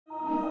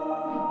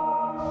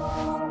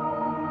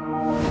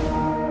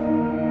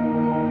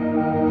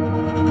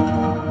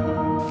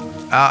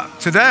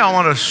Today I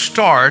want to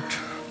start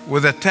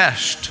with a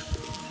test.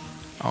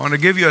 I want to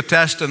give you a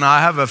test, and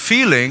I have a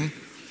feeling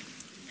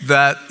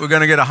that we're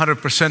going to get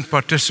 100%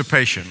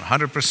 participation,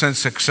 100%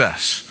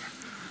 success.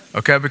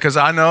 Okay, because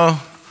I know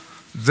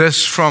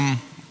this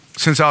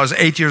since I was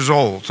 8 years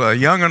old.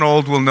 Young and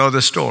old will know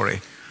the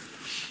story.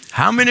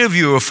 How many of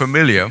you are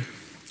familiar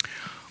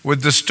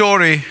with the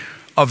story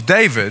of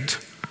David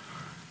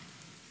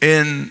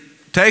in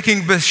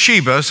taking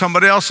Bathsheba,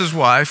 somebody else's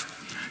wife,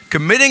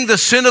 committing the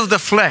sin of the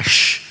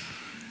flesh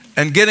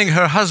and getting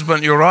her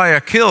husband Uriah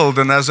killed,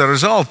 and as a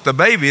result, the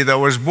baby that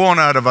was born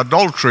out of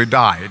adultery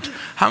died?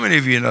 How many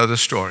of you know the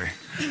story?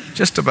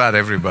 Just about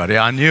everybody.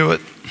 I knew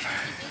it.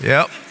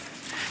 Yep.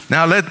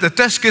 Now the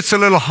test gets a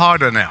little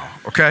harder now,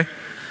 okay?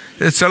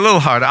 It's a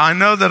little harder. I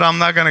know that I'm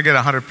not going to get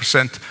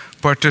 100%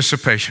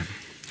 participation.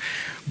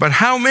 But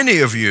how many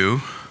of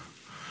you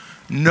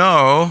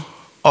know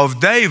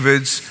of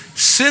David's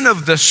sin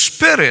of the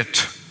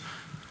spirit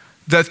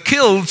that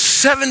killed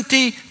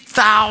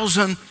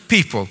 70,000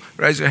 people?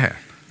 Raise your hand.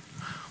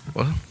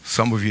 Well,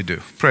 some of you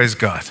do. Praise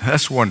God.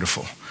 That's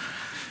wonderful.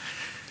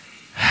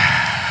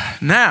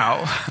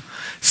 Now,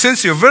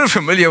 since you're very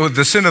familiar with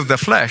the sin of the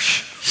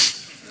flesh,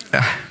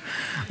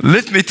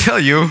 let me tell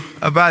you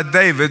about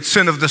David's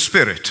sin of the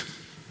spirit,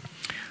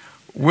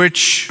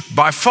 which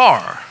by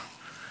far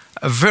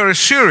a very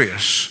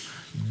serious,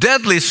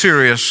 deadly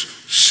serious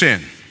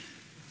sin.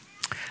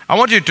 I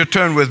want you to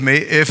turn with me,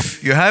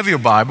 if you have your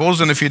Bibles,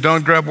 and if you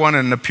don't, grab one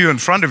in the pew in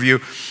front of you,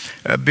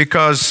 and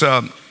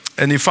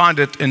you find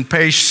it in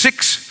page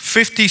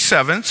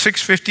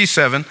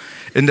 657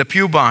 in the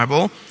Pew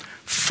Bible,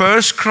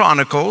 1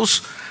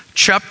 Chronicles,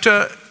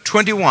 chapter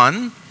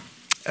 21,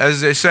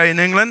 as they say in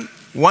England,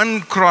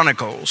 1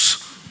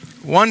 Chronicles,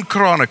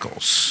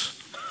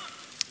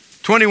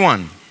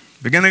 21,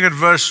 beginning at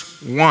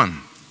verse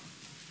 1.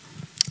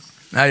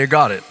 Now you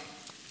got it.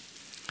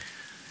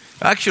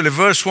 Actually,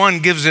 verse 1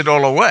 gives it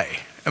all away.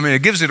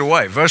 It gives it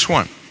away, verse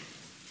 1.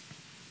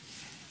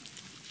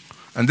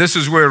 And this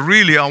is where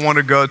really I want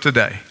to go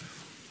today.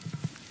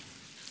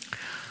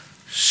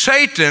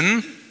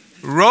 Satan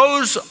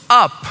rose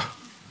up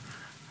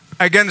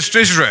against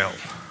Israel.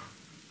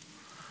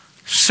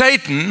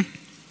 Satan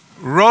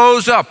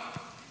rose up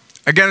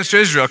against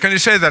Israel. Can you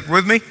say that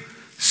with me?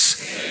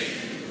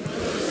 Satan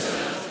rose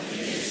up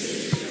against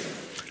Israel.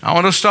 I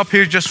want to stop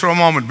here just for a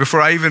moment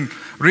before I even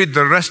read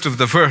the rest of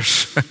the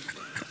verse.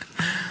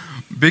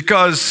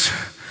 Because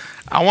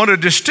I want to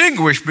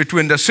distinguish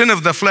between the sin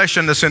of the flesh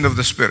and the sin of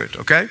the spirit,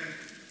 okay?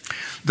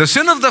 The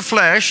sin of the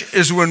flesh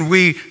is when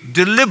we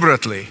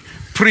deliberately,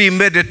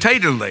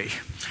 premeditatedly,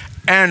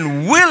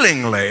 and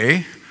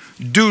willingly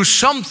do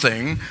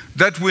something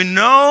that we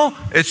know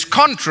is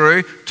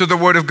contrary to the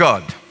Word of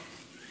God.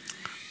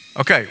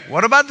 Okay,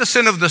 what about the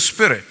sin of the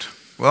spirit?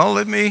 Well,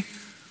 let me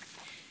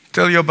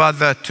tell you about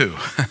that too.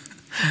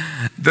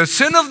 The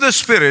sin of the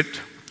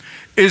spirit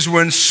is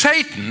when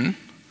Satan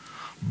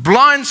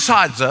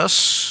blindsides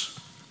us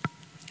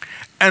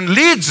and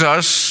leads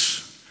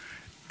us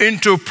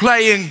into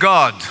playing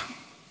God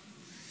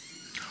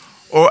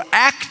or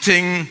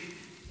acting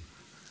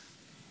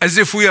as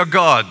if we are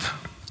God.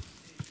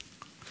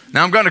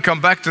 Now I'm going to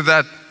come back to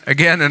that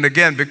again and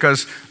again,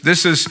 because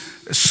this is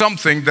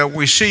something that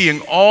we're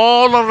seeing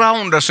all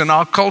around us in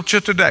our culture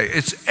today.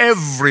 It's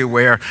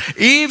everywhere,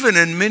 even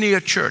in many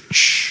a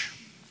church.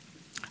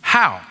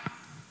 How?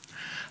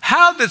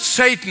 How did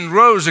Satan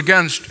rose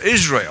against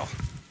Israel?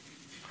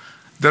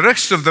 The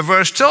rest of the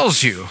verse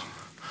tells you,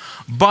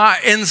 by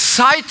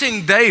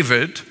inciting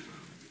David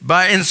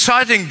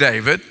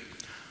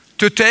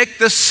to take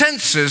the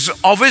census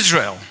of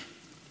Israel.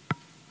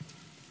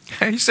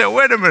 You say,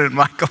 wait a minute,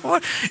 Michael,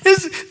 what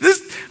is this?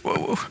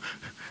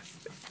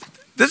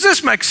 Does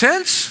this make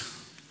sense?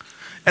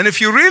 And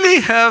if you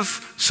really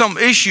have some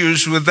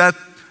issues with that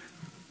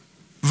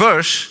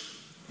verse,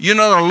 you're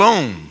not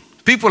alone.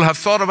 People have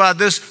thought about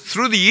this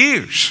through the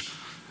years.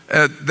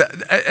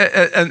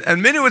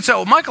 And many would say,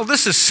 oh, Michael,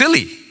 this is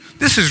silly.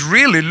 This is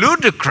really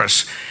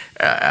ludicrous.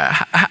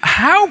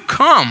 How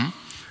come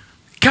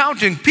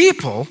counting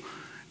people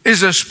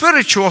is a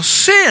spiritual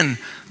sin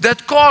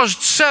that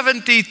caused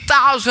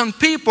 70,000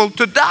 people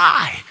to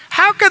die?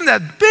 How can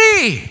that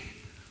be?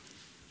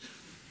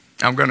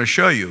 I'm going to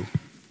show you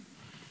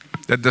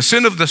that the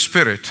sin of the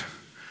spirit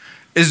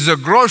is the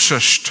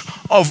grossest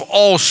of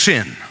all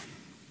sin.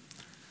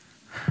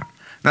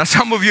 Now,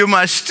 some of you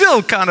might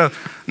still kind of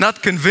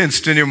not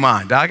convinced in your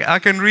mind. I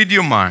can read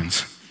your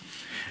minds.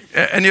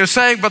 And you're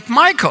saying, but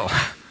Michael,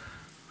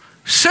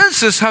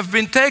 census have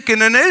been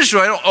taken in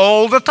Israel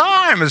all the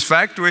time. In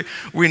fact,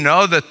 we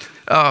know that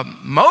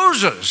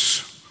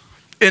Moses,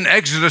 in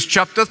Exodus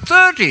chapter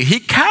 30, he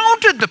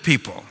counted the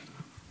people.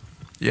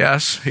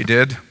 Yes, he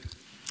did.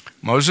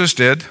 Moses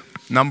did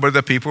number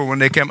the people when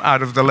they came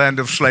out of the land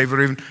of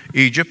slavery in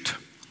Egypt.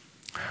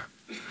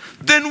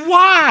 Then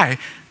why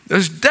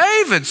does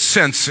David's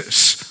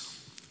census,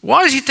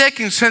 why is he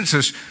taking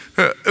census,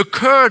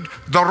 occurred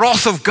the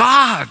wrath of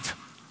God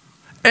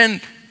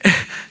and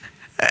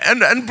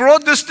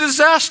brought this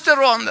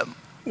disaster on them?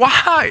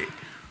 Why?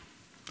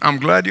 I'm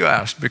glad you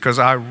asked, because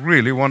I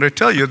really want to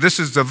tell you this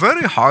is the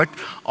very heart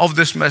of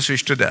this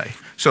message today.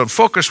 So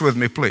focus with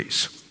me,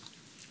 please.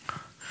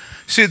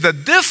 See, the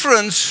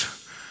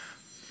difference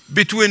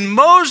between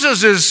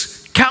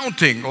Moses'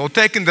 counting or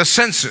taking the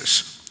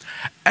census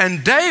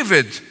and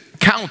David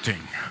counting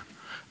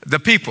the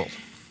people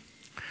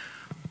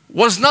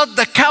was not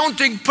the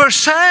counting per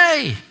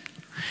se.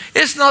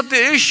 It's not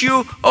the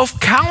issue of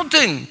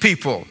counting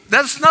people.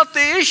 That's not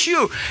the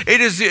issue.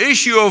 It is the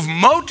issue of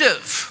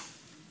motive.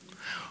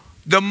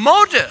 The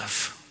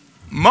motive.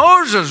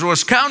 Moses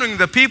was counting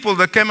the people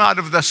that came out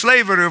of the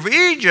slavery of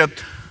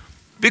Egypt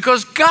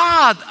because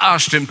God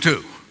asked him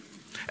to.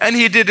 And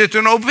he did it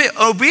in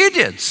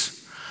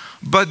obedience.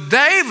 But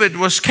David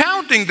was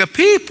counting the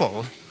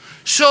people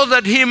so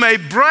that he may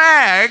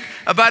brag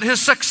about his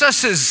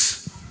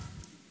successes.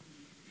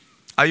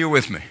 Are you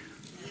with me?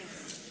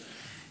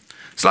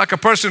 It's like a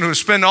person who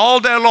spends all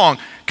day long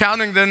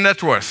counting their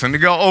net worth, and they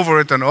go over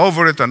it and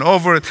over it and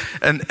over it,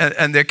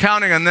 and they're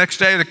counting, and the next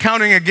day they're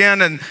counting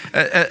again,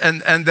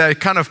 and they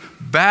kind of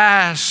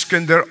bask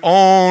in their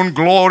own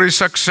glory,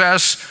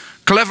 success,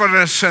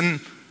 cleverness,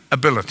 and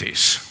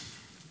abilities.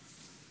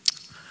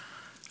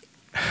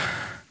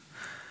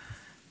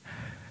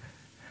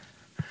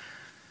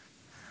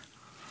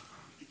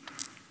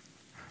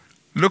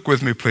 Look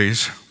with me,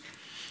 please,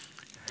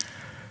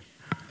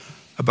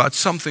 about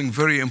something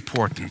very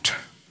important.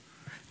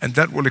 And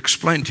that will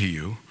explain to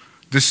you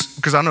this,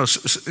 because I know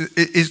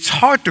it's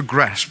hard to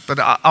grasp, but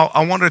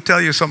I want to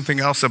tell you something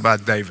else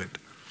about David.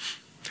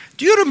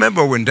 Do you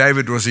remember when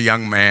David was a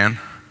young man?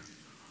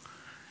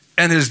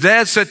 And his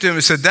dad said to him,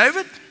 he said,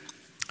 David,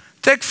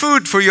 take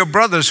food for your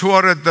brothers who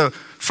are at the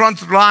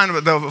front line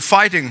with the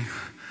fighting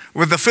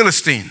with the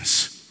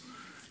Philistines.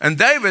 And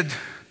David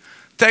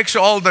takes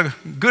all the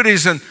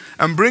goodies and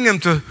bring them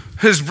to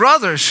his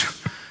brothers.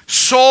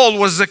 Saul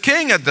was the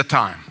king at the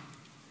time.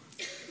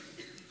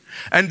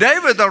 And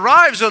David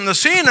arrives on the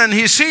scene and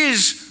he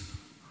sees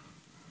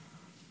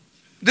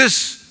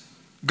this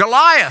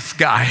Goliath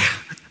guy,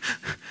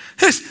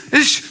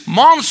 this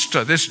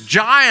monster, this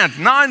giant,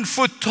 9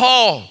 foot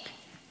tall,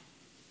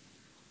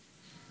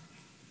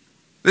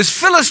 this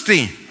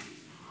Philistine,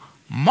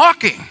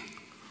 mocking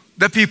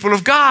the people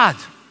of God.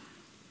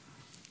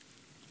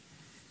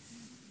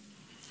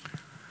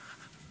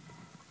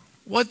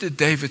 What did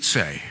David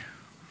say?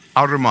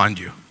 I'll remind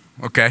you,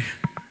 okay?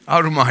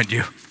 I'll remind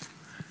you.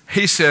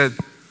 He said,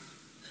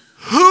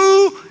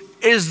 who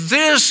is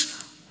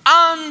this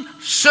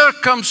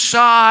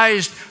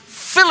uncircumcised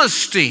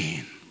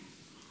Philistine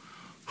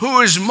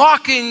who is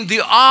mocking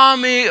the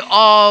army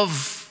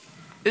of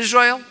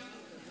Israel?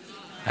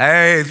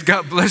 Hey,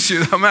 God bless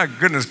you. Oh, my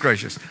goodness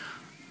gracious.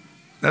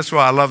 That's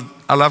why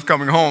I love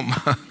coming home.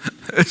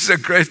 It's a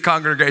great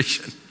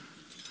congregation.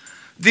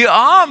 The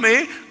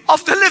army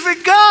of the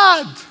living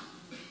God.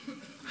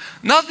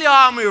 Not the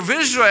army of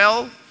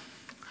Israel.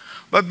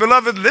 But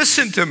beloved,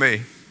 listen to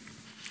me.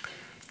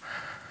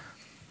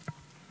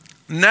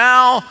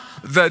 Now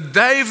that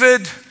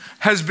David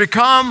has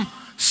become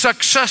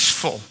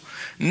successful,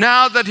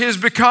 now that he's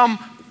become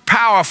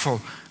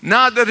powerful,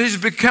 now that he's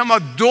become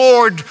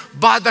adored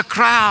by the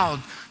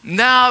crowd,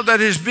 now that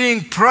he's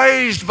being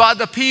praised by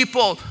the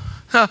people,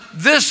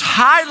 this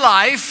high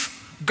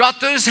life got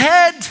to his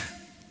head.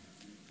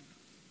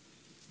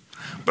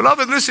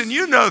 Beloved, listen,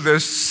 you know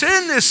this.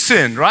 Sin is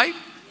sin, right?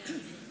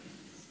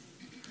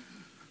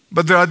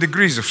 But there are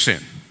degrees of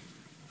sin.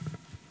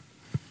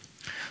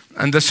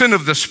 And the sin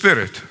of the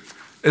Spirit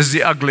is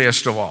the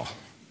ugliest of all.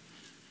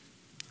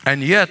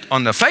 And yet,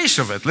 on the face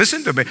of it,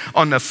 listen to me,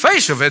 on the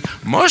face of it,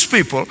 most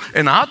people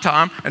in our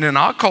time and in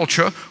our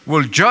culture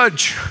will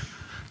judge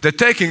the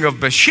taking of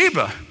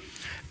Bathsheba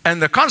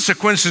and the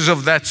consequences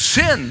of that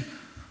sin.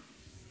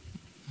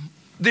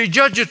 They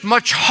judge it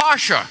much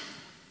harsher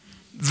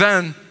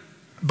than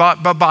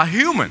by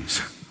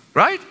humans,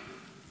 right?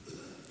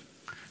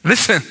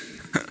 Listen.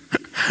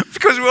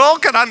 Because we all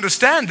can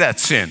understand that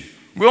sin.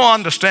 We all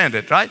understand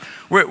it, right?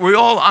 We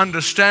all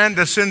understand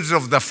the sins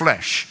of the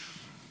flesh.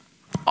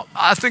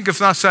 I think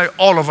if not say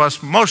all of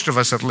us, most of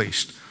us at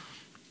least.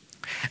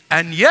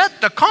 And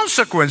yet the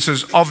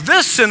consequences of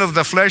this sin of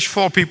the flesh,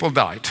 4 people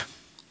died.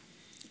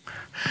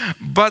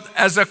 But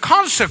as a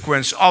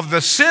consequence of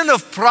the sin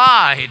of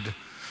pride,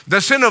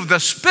 the sin of the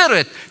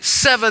Spirit,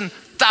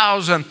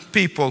 7,000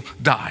 people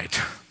died.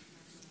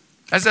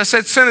 As I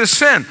said, sin is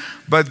sin.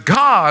 But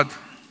God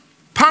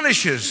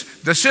punishes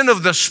the sin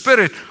of the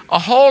Spirit a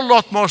whole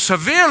lot more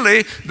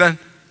severely than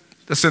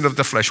the sin of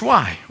the flesh.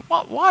 Why?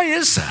 Why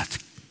is that?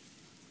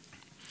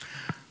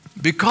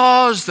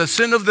 Because the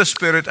sin of the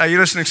Spirit, are you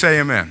listening? Say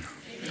amen.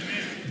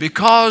 Amen.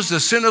 Because the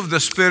sin of the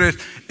Spirit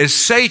is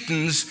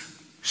Satan's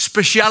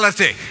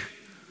speciality.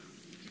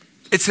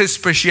 It's his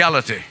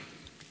speciality.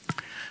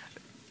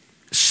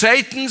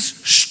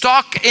 Satan's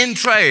stock in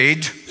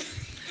trade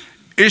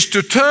is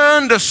to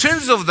turn the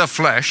sins of the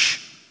flesh,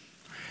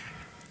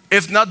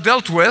 if not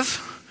dealt with,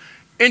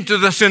 into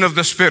the sin of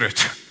the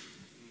Spirit.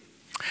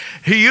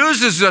 He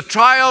uses the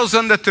trials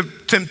and the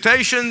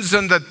temptations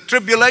and the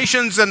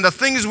tribulations and the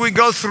things we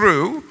go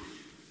through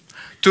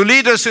to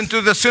lead us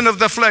into the sin of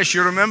the flesh.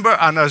 You remember?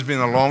 I know it's been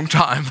a long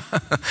time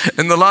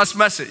in the last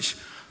message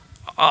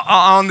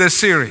on this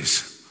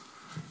series.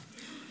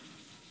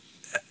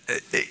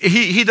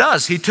 He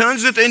does. He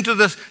turns it into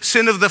the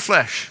sin of the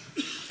flesh.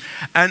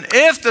 And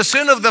if the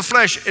sin of the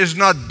flesh is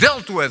not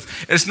dealt with,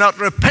 it's not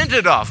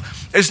repented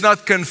of, it's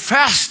not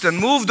confessed and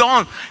moved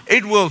on,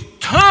 it will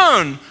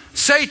turn,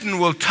 Satan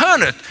will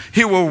turn it,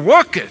 he will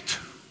work it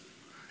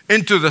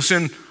into the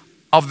sin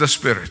of the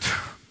spirit.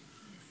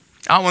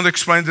 I want to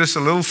explain this a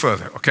little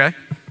further, okay?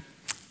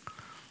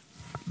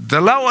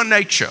 The lower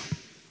nature,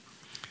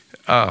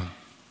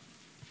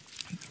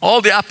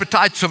 all the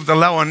appetites of the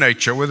lower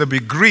nature, whether it be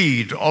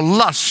greed or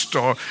lust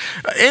or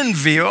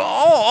envy or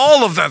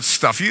all of that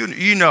stuff,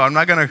 you know, I'm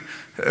not going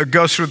to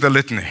go through the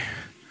litany,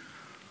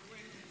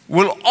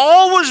 will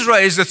always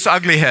raise its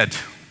ugly head.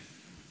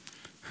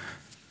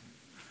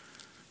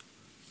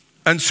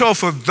 And so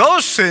for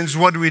those sins,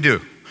 what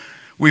do?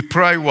 We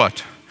pray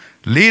what?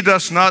 Lead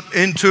us not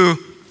into...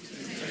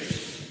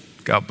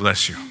 God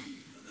bless you.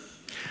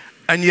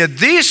 And yet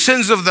these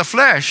sins of the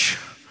flesh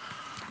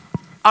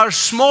are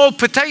small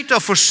potato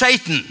for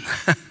Satan.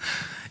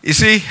 You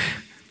see,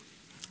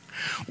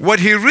 what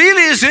he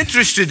really is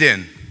interested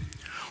in,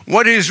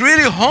 what he's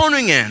really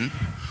honing in,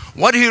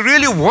 what he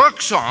really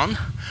works on,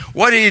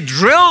 what he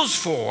drills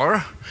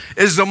for,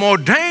 is the more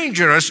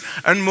dangerous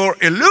and more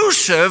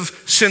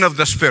elusive sin of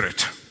the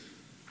spirit.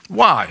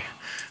 Why?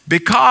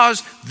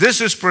 Because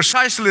this is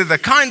precisely the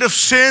kind of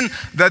sin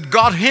that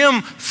got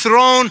him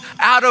thrown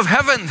out of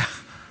heaven.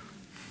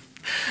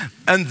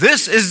 And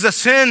this is the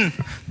sin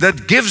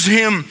that gives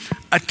him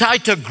a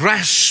tighter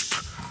grasp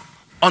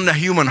on the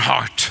human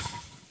heart.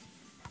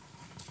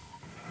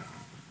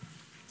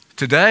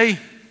 Today,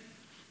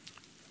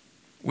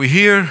 we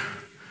hear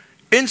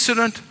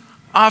incident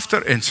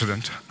after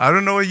incident. I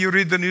don't know if you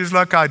read the news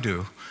like I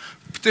do,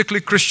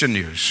 particularly Christian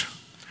news,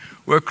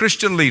 where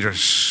Christian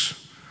leaders,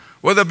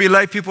 whether it be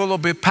lay people or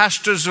be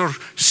pastors or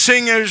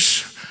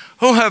singers,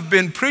 who have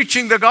been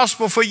preaching the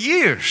gospel for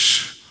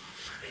years,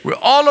 will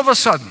all of a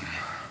sudden,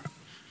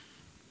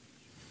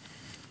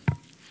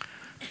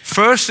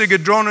 first they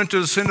get drawn into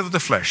the sin of the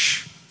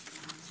flesh.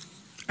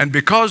 And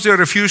because they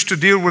refuse to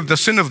deal with the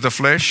sin of the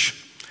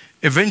flesh,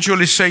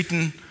 eventually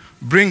Satan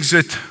brings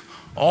it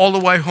all the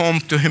way home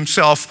to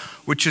himself,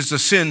 which is the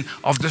sin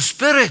of the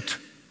spirit.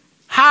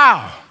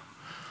 How?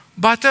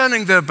 By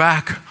turning their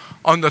back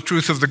on the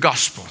truth of the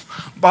gospel,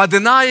 by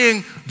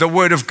denying the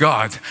word of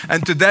God.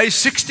 And today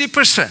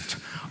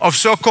 60% of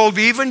so-called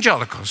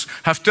evangelicals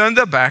have turned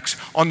their backs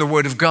on the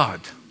word of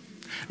God.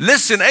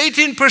 Less than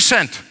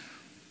 18%,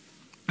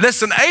 less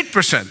than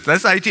 8%,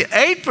 that's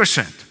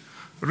 88%,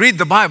 read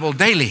the Bible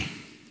daily.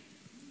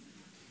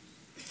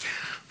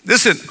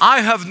 Listen,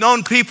 I have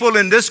known people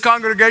in this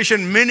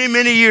congregation many,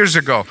 many years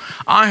ago.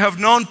 I have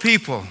known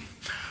people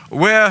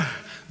where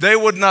they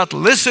would not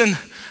listen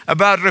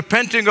about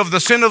repenting of the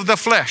sin of the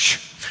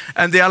flesh,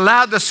 and they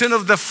allowed the sin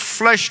of the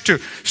flesh to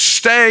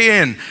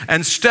stay in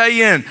and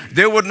stay in.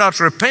 They would not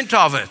repent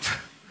of it.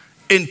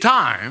 In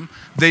time,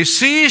 they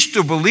ceased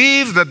to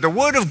believe that the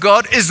Word of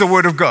God is the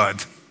Word of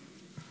God.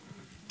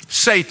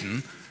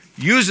 Satan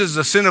uses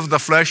the sin of the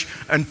flesh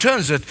and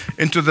turns it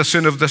into the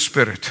sin of the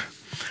spirit.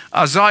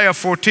 Isaiah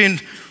 14,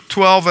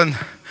 12 and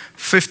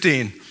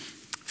 15.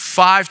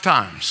 5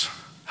 times.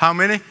 How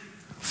many?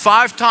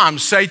 5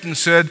 times Satan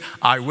said,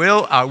 I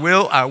will, I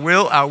will, I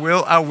will, I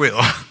will, I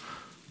will.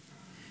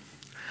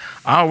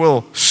 I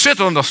will sit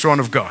on the throne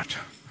of God.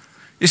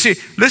 You see,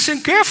 listen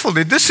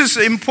carefully. This is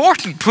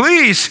important,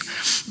 please,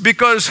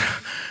 because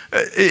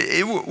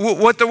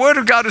what the Word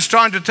of God is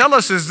trying to tell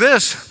us is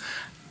this,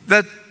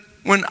 that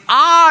when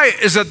I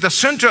is at the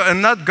center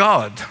and not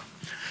God,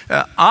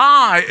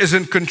 I is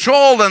in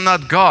control and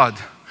not God,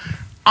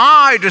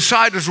 I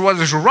decides what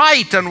is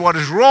right and what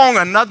is wrong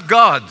and not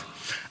God,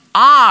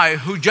 I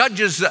who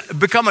judges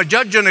become a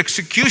judge and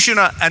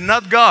executioner and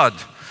not God,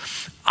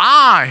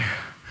 I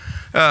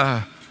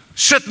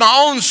set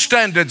my own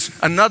standards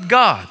and not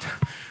God,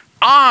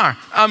 I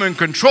am in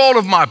control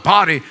of my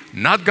body,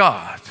 not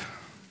God.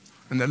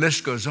 And the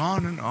list goes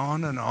on and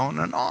on and on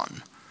and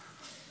on.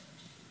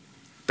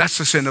 That's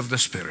the sin of the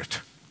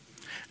spirit.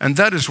 And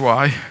that is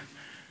why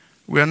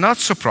we are not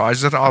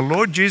surprised that our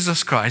Lord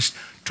Jesus Christ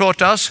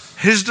taught us,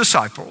 His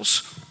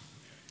disciples,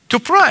 to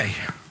pray.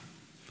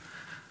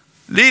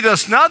 Lead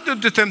us not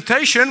into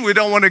temptation. We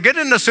don't want to get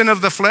in the sin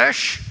of the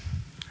flesh.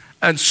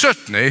 And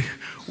certainly,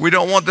 we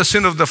don't want the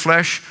sin of the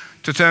flesh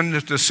to turn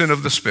into the sin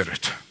of the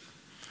spirit.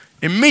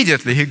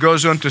 Immediately, He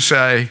goes on to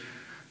say,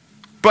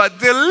 but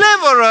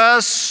deliver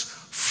us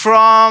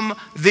from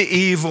the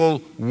evil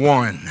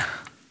one.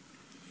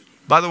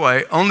 By the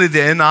way, only the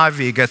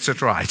NIV gets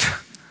it right.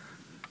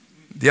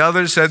 The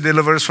others said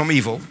deliver us from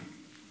evil.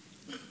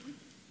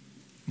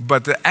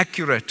 But the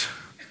accurate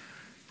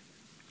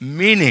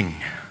meaning,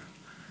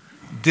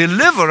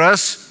 deliver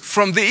us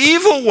from the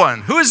evil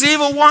one. Who is the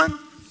evil one?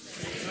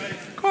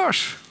 Of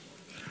course.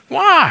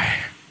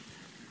 Why?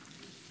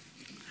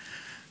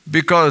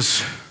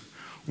 Because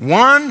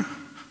one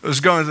is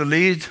going to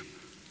lead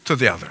to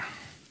the other.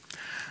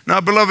 Now,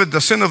 beloved,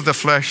 the sin of the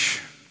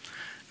flesh,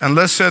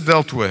 unless they're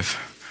dealt with,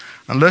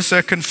 unless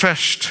they're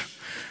confessed,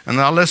 and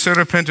unless they're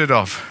repented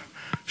of,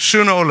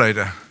 sooner or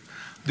later,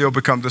 they'll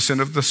become the sin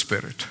of the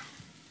Spirit.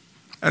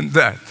 And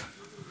that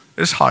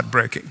is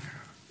heartbreaking.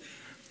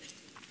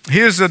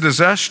 Here's the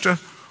disaster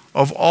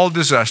of all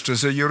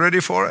disasters. Are you ready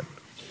for it?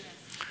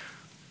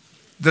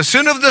 The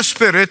sin of the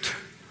Spirit,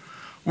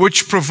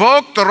 which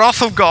provoked the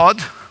wrath of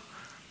God,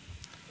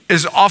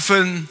 is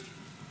often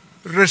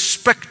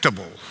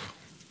respectable.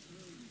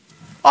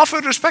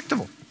 Often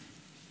respectable.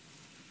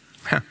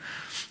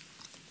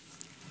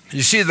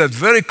 You see that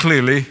very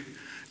clearly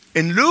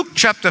in Luke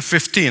chapter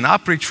 15. I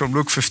preached from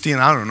Luke 15,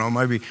 I don't know,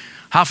 maybe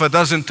half a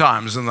dozen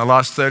times in the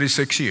last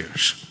 36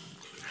 years.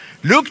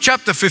 Luke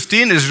chapter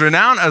 15 is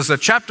renowned as the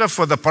chapter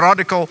for the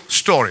prodigal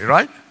story,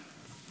 right?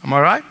 Am I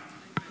right?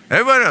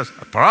 Everybody knows.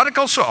 A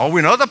prodigal story. Oh,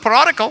 we know the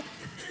prodigal.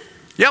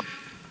 Yep.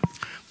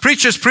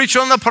 Preachers preach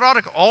on the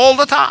prodigal all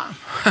the time.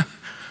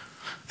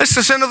 It's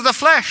the sin of the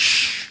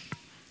flesh,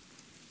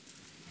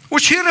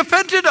 which he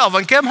repented of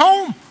and came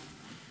home.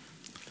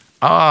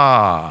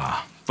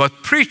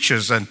 But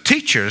preachers and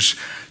teachers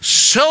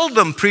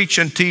seldom preach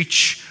and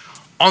teach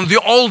on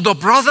the older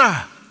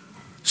brother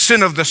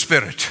sin of the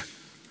Spirit.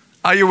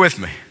 Are you with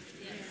me?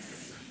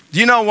 Yes. Do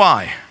you know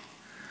why?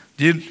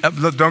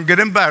 Don't get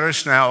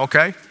embarrassed now,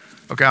 okay?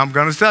 Okay, I'm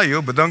going to tell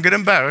you, but don't get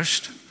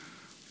embarrassed.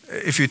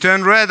 If you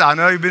turn red, I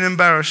know you've been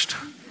embarrassed.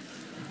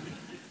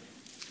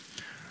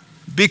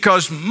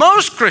 Because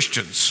most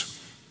Christians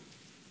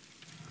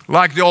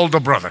like the older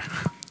brother.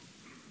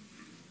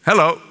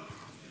 Hello.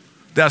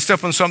 Did I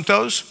step on some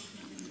toes?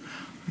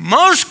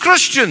 Most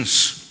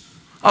Christians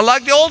are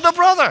like the older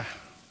brother.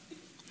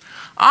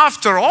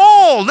 After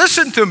all,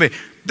 listen to me.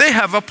 They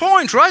have a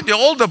point, right? The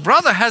older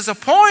brother has a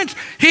point.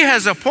 He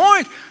has a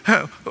point.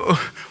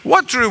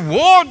 What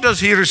reward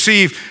does he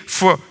receive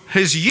for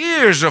his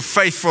years of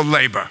faithful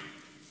labor?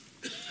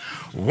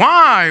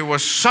 Why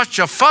was such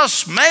a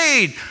fuss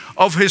made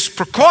of his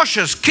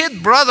precocious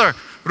kid brother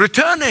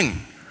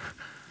returning,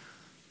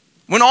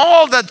 when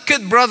all that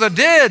kid brother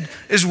did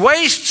is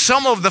waste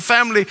some of the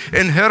family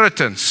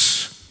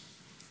inheritance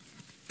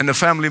and the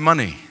family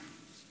money?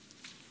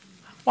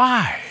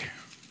 Why?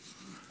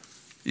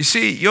 You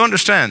see, you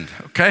understand,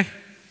 okay?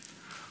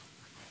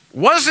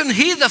 Wasn't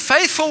he the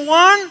faithful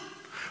one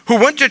who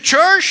went to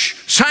church,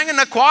 sang in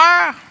the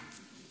choir?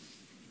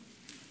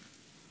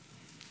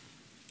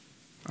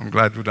 I'm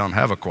glad we don't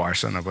have a choir,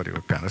 so nobody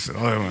would kind of say,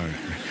 oh,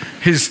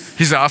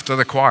 he's after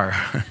the choir.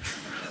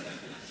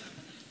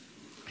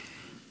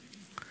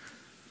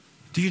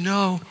 Do you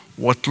know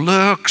what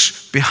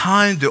lurks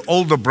behind the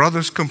older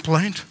brother's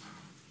complaint?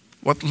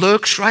 What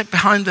lurks right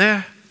behind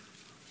there?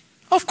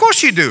 Of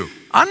course you do.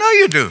 I know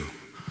you do.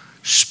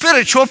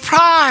 Spiritual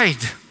pride.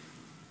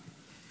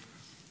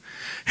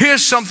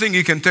 Here's something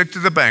you can take to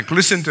the bank.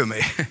 Listen to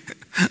me.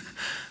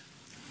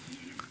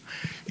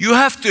 You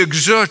have to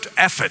exert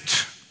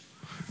effort.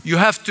 You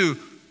have to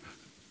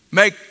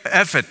make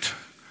effort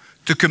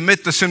to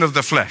commit the sin of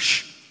the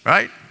flesh,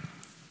 right?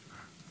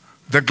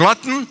 The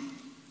glutton,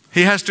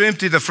 he has to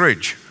empty the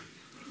fridge.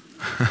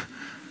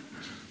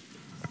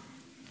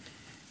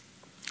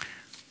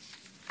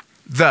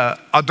 The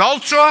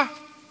adulterer,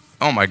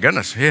 oh my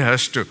goodness, he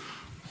has to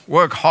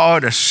work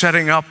hard at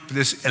setting up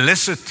this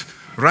illicit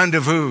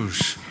rendezvous.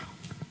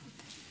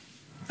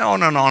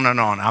 On and on and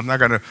on. I'm not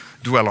going to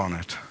dwell on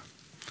it.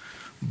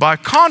 By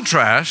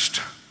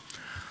contrast,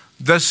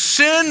 the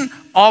sin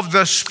of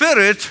the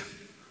Spirit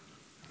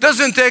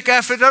doesn't take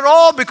effort at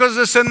all because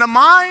it's in the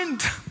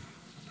mind.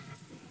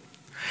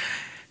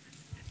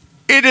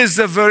 It is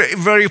very,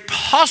 very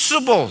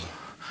possible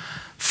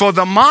for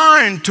the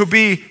mind to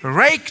be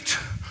raked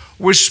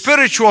with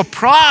spiritual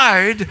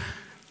pride,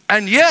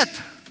 and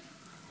yet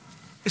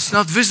it's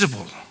not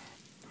visible.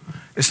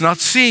 It's not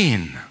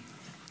seen.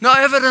 No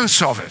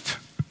evidence of it.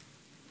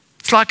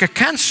 It's like a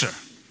cancer.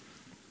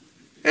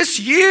 It's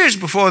years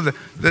before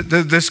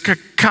this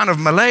kind of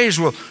malaise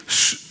will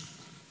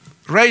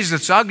raise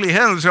its ugly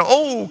head and say,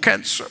 oh,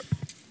 cancer.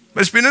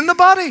 But it's been in the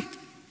body.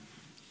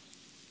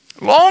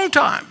 Long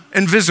time,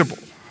 invisible.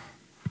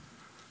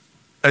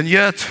 And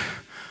yet,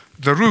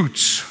 the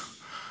roots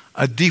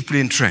are deeply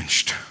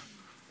entrenched.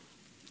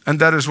 And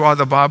that is why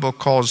the Bible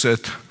calls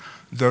it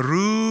the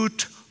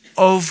root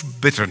of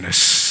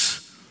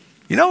bitterness.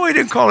 You know why he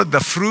didn't call it the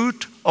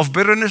fruit of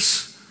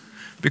bitterness?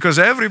 Because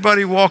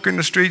everybody walking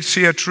the street,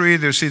 see a tree,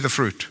 they see the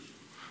fruit.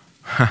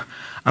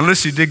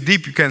 Unless you dig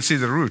deep, you can't see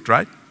the root,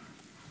 right?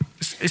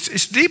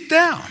 It's deep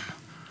down.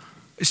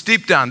 It's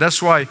deep down.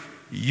 That's why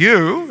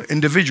you,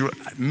 individual,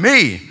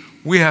 me,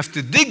 we have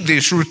to dig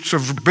these roots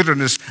of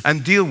bitterness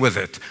and deal with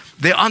it.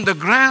 They're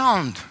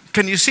underground.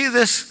 Can you see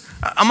this?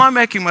 Am I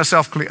making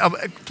myself clear?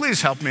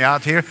 Please help me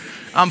out here.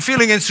 I'm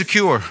feeling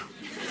insecure.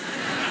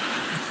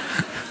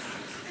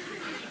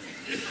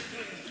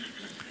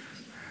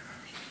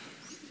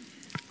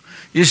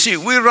 You see,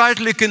 we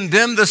rightly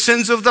condemn the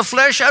sins of the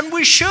flesh, and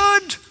we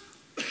should,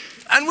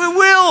 and we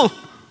will.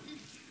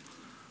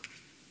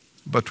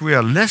 But we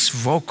are less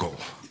vocal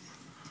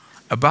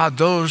about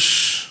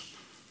those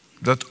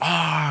that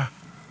are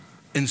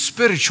in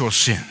spiritual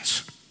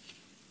sins.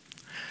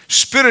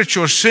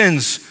 Spiritual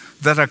sins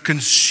that are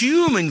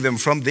consuming them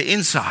from the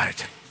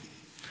inside.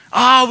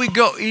 We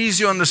go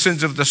easy on the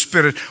sins of the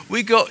spirit.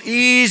 We go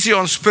easy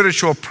on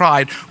spiritual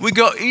pride. We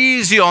go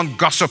easy on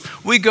gossip.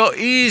 We go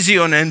easy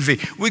on envy.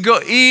 We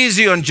go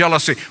easy on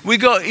jealousy. We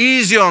go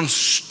easy on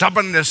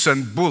stubbornness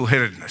and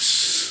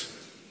bullheadedness.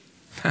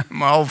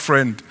 My old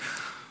friend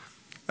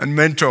and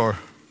mentor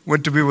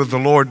went to be with the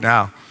Lord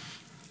now.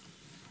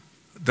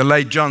 The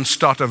late John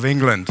Stott of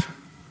England.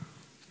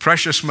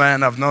 Precious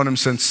man, I've known him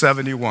since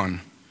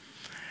 71.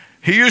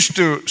 He used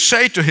to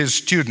say to his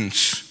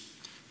students,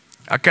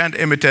 I can't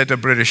imitate a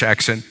British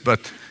accent,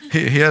 but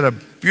he had a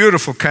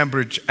beautiful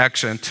Cambridge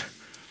accent.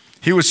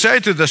 He would say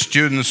to the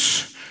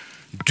students,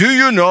 do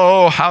you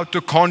know how to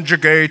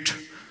conjugate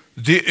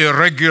the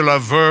irregular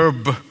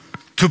verb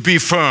to be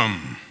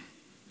firm?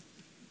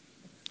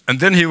 And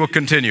then he would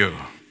continue.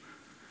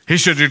 He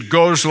said, it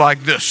goes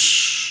like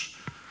this.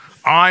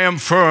 I am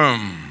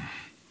firm.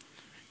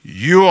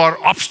 You are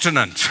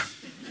obstinate.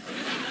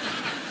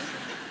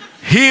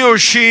 He or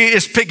she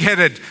is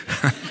pig-headed.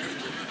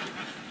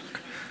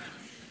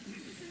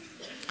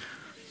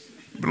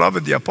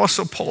 Beloved, the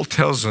Apostle Paul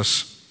tells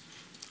us,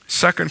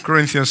 2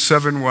 Corinthians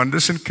 7:1,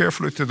 listen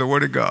carefully to the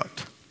Word of God.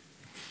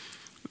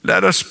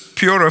 Let us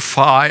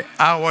purify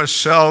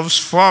ourselves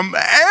from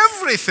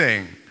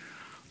everything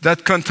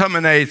that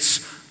contaminates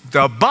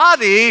the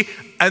body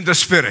and the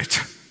spirit.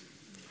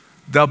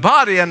 The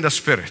body and the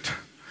spirit.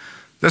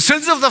 The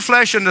sins of the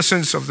flesh and the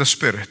sins of the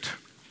spirit.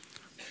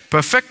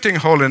 Perfecting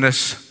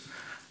holiness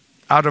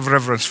out of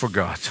reverence for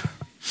God.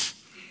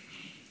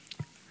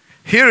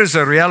 Here is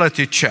a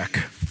reality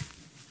check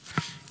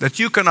that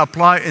you can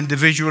apply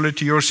individually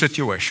to your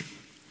situation.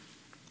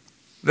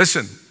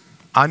 Listen,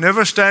 I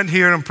never stand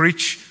here and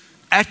preach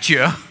at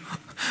you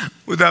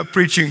without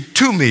preaching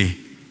to me.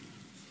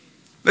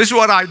 This is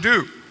what I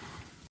do.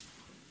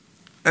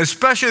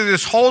 Especially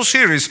this whole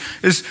series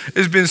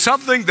has been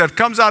something that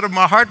comes out of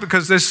my heart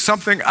because this is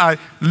something I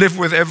live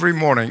with every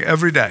morning,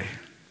 every day.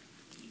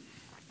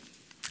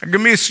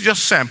 Give me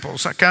just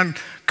samples. I can't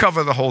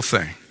cover the whole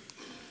thing.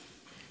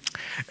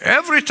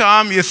 Every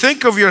time you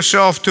think of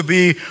yourself to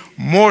be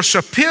more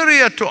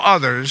superior to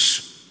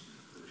others,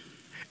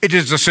 it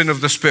is the sin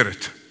of the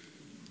spirit.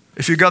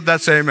 If you got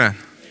that, say amen.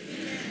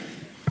 Amen.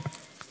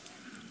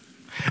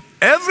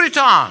 Every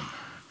time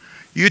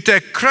you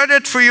take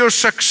credit for your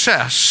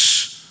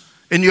success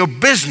in your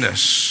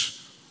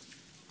business,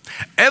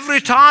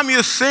 every time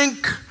you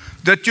think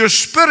that you're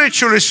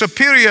spiritually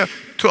superior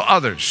to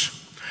others,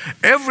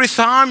 every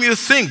time you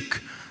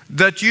think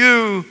that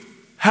you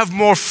have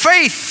more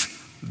faith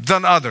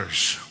than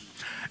others,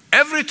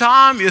 every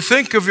time you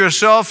think of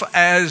yourself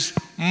as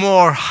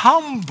more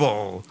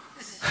humble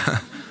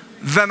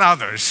than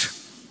others.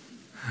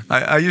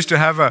 I used to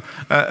have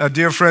a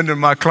dear friend in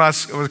my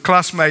class, a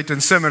classmate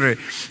in seminary.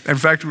 In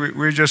fact,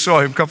 we just saw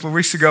him a couple of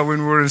weeks ago when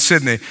we were in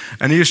Sydney,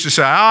 and he used to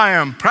say, I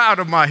am proud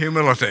of my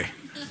humility.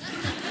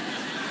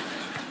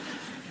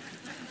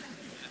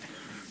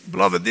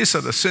 Beloved, these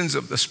are the sins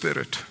of the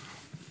spirit.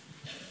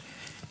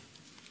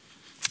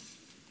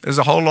 There's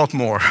a whole lot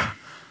more.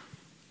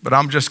 But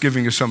I'm just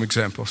giving you some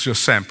examples,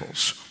 just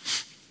samples.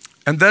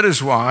 And that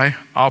is why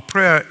our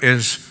prayer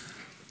is,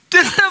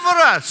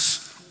 deliver us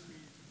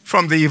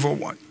from the evil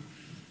one.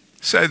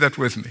 Say that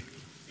with me.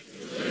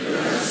 Deliver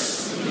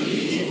us from the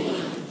evil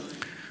one.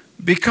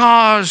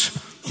 Because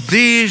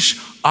these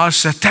are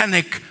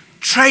satanic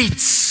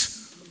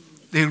traits.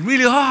 They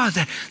really are.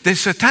 They're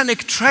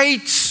satanic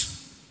traits,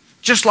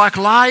 just like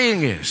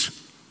lying is.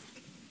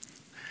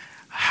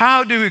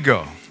 How do we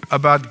go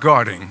about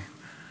guarding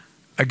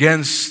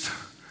against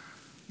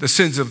the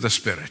sins of the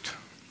spirit?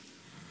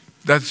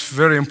 That's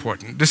very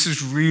important. This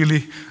is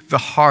really the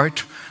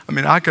heart. I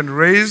mean, I can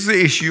raise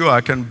the issue,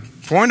 I can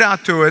point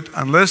out to it,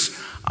 unless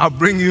I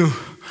bring you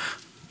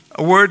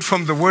a word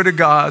from the Word of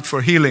God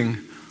for healing,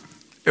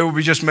 it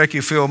will just make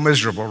you feel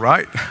miserable,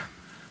 right?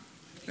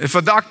 If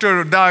a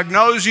doctor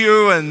diagnoses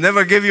you and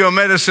never give you a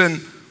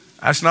medicine,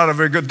 that's not a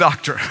very good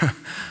doctor.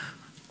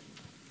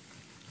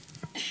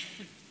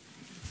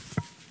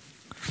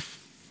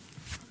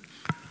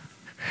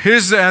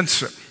 Here's the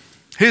answer.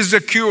 Here's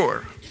the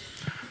cure.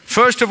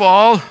 First of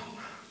all,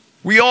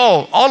 we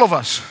all of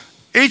us,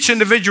 each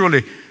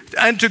individually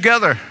and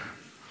together,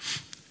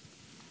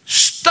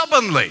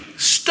 stubbornly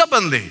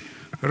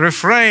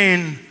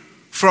refrain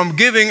from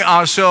giving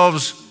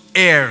ourselves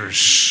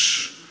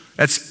airs.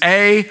 That's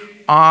A-I-R-S,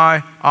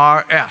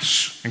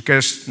 in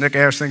case Nick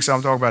Ayers thinks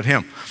I'm talking about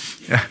him.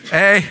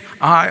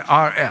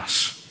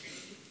 A-I-R-S.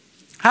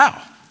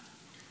 How?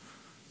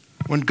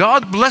 When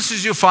God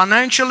blesses you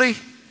financially,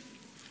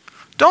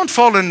 don't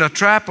fall in the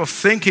trap of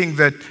thinking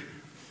that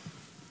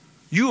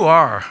you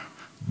are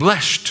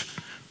blessed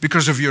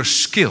because of your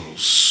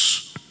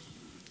skills.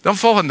 Don't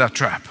fall in that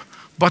trap.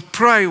 But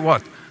pray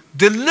what?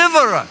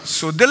 Deliver us.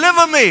 So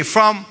deliver me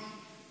from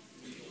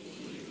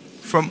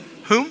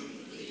whom?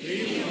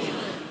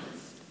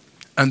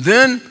 And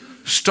then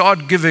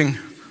start giving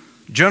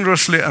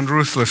generously and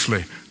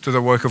ruthlessly to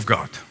the work of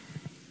God.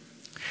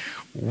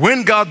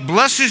 When God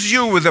blesses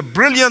you with a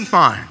brilliant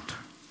mind,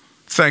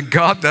 thank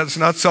God that's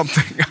not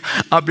something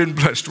I've been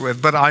blessed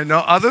with, but I know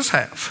others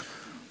have.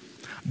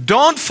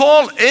 Don't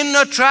fall in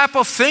the trap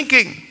of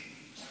thinking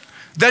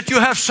that you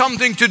have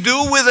something to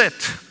do with it,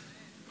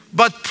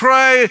 but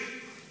pray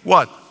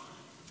what?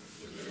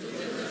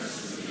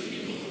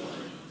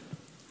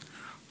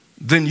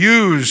 Then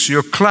use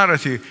your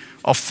clarity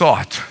of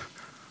thought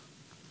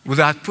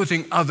without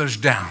putting others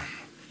down.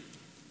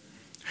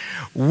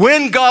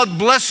 When God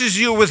blesses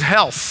you with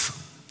health,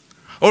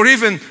 or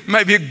even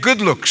maybe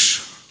good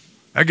looks,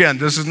 again,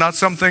 this is not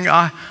something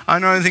I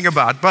know anything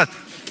about, but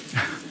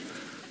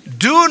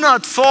do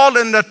not fall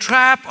in the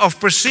trap of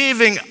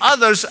perceiving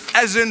others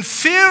as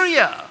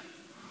inferior,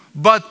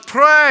 but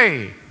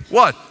pray,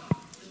 what?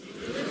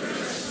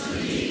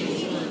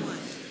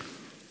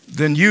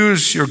 Then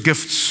use your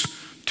gifts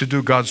to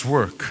do God's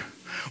work.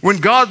 When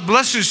God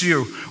blesses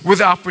you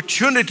with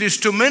opportunities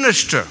to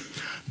minister,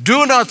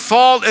 do not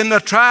fall in the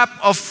trap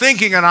of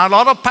thinking, and a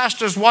lot of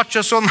pastors watch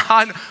us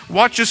online,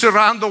 watch us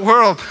around the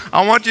world.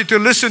 I want you to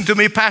listen to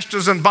me,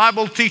 pastors and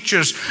Bible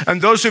teachers,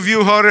 and those of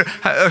you who are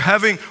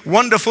having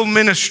wonderful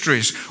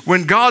ministries.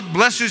 When God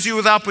blesses you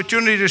with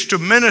opportunities to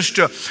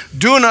minister,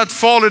 do not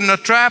fall in the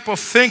trap of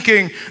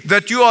thinking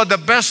that you are the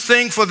best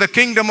thing for the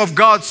kingdom of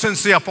God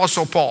since the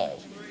Apostle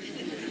Paul.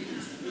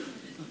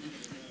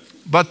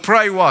 But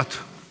pray what?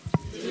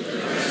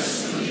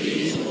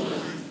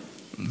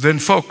 Then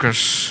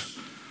focus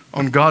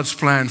on God's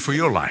plan for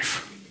your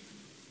life.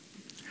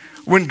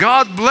 When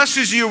God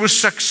blesses you with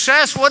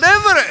success,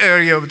 whatever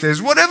area it is,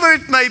 whatever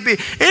it may be,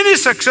 any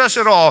success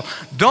at all,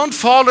 don't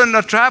fall in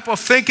the trap of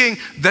thinking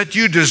that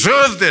you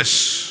deserve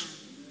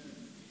this.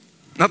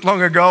 Not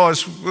long ago, I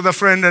was with a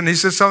friend and he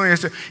said something, he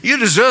said, you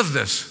deserve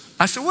this.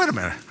 I said, wait a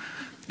minute.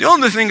 The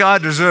only thing I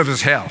deserve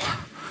is hell.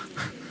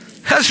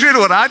 That's really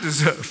what I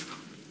deserve.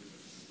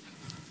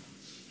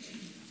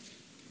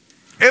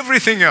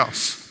 Everything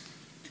else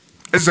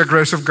is the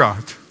grace of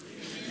God.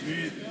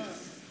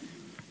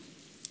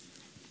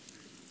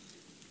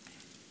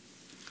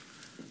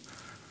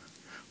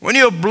 When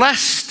you're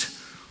blessed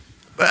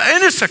by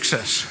any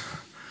success,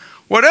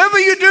 whatever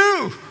you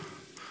do,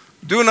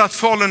 do not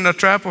fall in the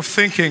trap of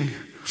thinking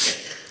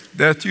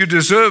that you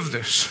deserve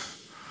this.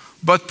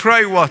 But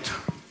pray what?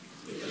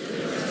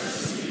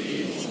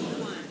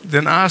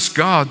 Then ask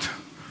God,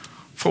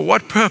 for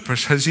what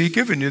purpose has He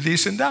given you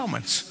these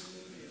endowments?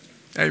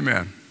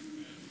 Amen.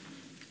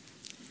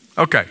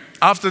 Okay,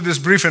 after this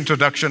brief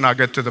introduction, I'll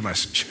get to the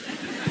message.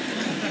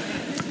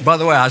 By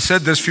the way, I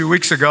said this a few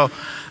weeks ago.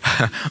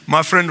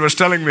 My friend was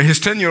telling me his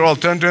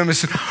 10-year-old turned to him and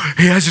said,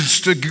 he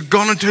hasn't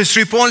gone into his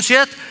 3 points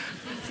yet.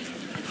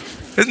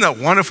 Isn't that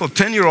wonderful?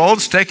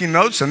 10-year-olds taking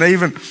notes and they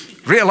even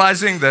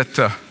realizing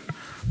that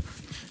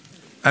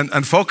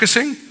and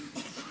focusing.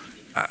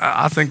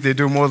 I think they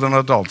do more than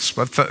adults,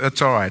 but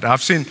it's all right.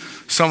 I've seen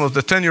some of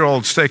the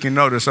 10-year-olds taking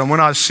notice, and when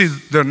I see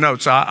their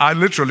notes, I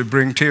literally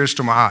bring tears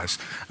to my eyes.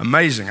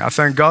 Amazing. I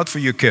thank God for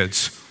you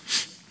kids.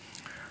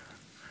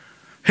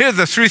 Here are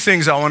the 3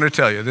 things I want to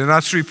tell you. They're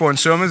not 3-point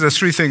sermons. There's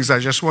 3 things I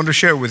just want to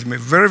share with me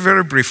very,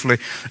 very briefly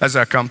as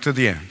I come to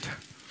the end.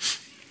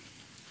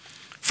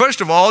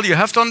 First of all, you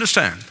have to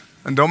understand,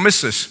 and don't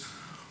miss this,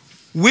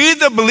 we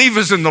the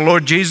believers in the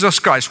Lord Jesus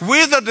Christ,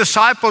 we the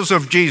disciples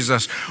of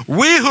Jesus,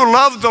 we who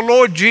love the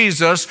Lord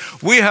Jesus,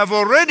 we have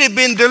already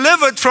been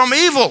delivered from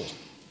evil.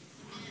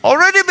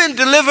 Already been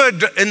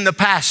delivered in the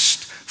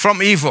past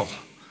from evil.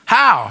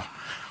 How?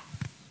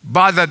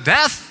 By the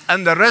death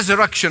and the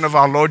resurrection of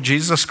our Lord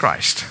Jesus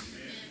Christ.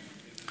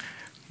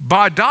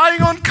 By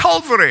dying on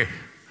Calvary,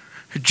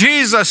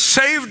 Jesus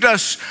saved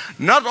us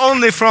not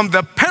only from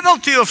the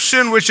penalty of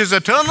sin, which is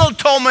eternal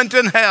torment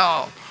in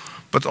hell,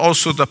 but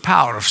also the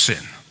power of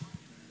sin.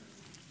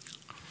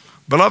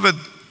 Beloved,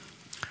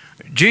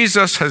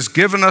 Jesus has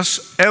given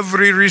us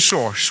every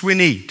resource we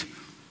need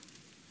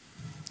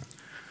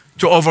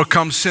to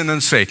overcome sin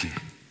and Satan.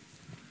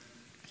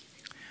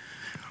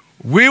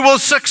 We will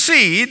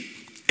succeed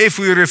if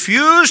we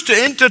refuse to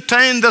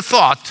entertain the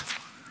thought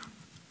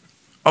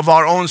of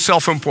our own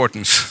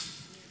self-importance.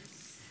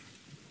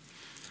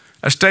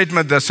 A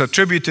statement that's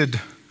attributed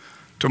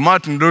to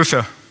Martin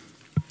Luther,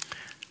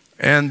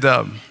 and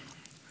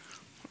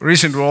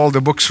recently all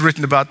the books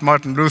written about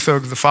Martin Luther,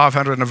 the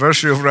 500th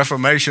anniversary of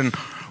Reformation,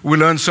 we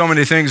learned so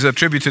many things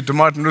attributed to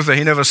Martin Luther.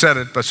 He never said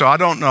it, but so I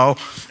don't know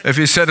if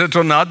he said it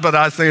or not, but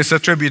I think it's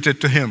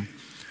attributed to him.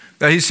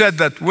 That he said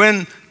that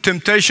when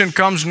temptation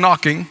comes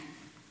knocking,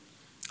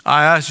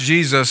 I asked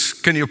Jesus,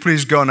 can you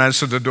please go and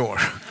answer the door?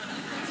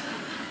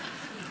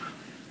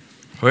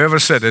 Whoever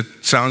said it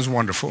sounds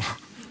wonderful.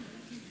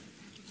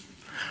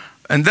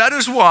 And that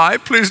is why,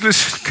 please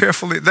listen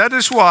carefully, that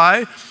is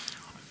why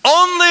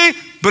only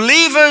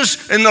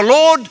believers in the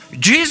Lord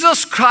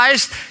Jesus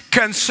Christ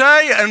can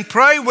say and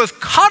pray with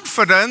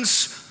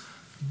confidence,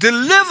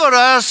 deliver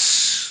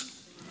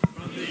us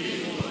from the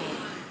evil one.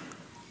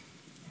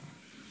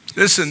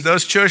 Listen,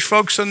 those church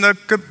folks and the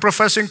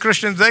professing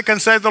Christians, they can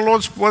say the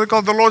Lord's, what they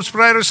call the Lord's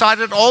Prayer,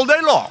 recited all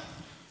day long.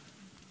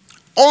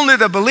 Only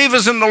the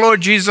believers in the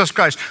Lord Jesus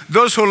Christ,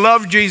 those who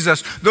love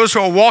Jesus, those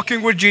who are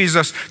walking with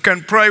Jesus,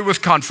 can pray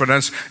with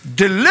confidence,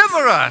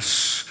 deliver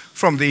us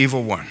from the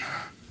evil one.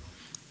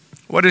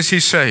 What is he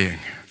saying?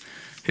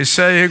 He's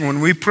saying when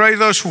we pray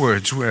those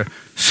words, we're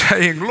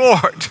saying,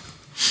 Lord,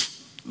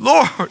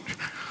 Lord,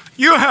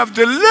 you have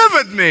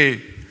delivered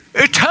me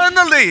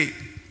eternally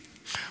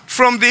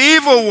from the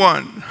evil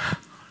one.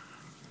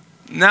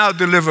 Now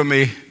deliver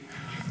me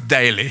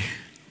daily.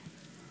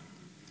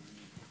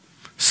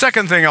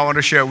 Second thing I want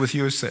to share with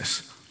you is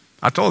this.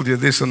 I told you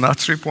this is not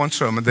a 3-point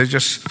sermon. There's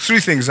just 3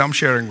 things I'm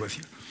sharing with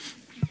you.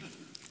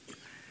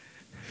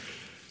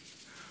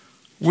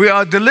 We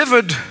are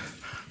delivered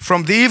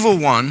from the evil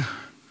one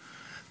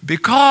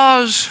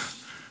because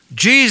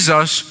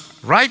Jesus,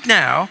 right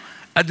now,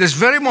 at this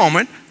very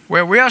moment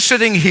where we are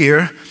sitting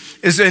here,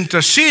 is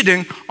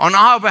interceding on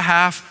our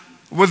behalf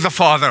with the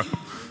Father.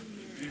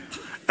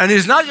 And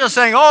he's not just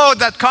saying, oh,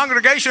 that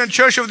congregation and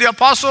church of the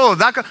apostle.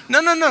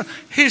 No.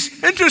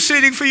 He's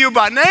interceding for you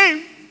by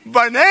name,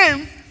 by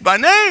name, by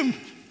name.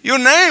 Your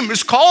name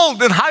is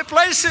called in high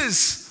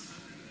places.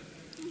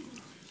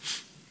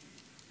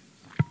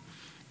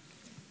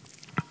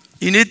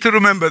 You need to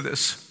remember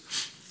this.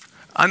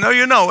 I know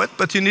you know it,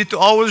 but you need to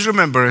always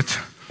remember it.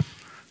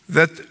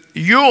 That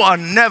you are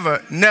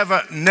never,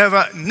 never,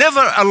 never,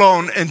 never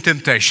alone in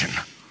temptation.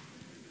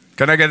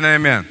 Can I get an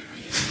amen?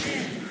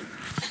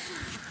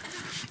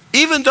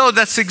 Even though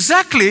that's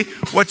exactly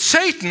what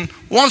Satan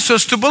wants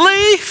us to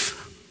believe,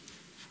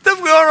 that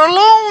we are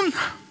alone.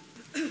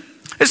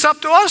 It's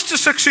up to us to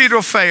succeed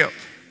or fail.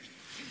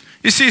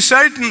 You see,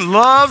 Satan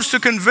loves to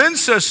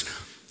convince us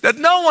that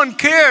no one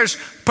cares.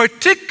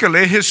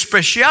 Particularly, his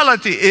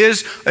specialty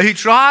is that he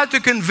tried to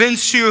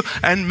convince you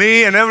and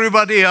me and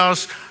everybody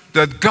else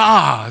that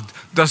God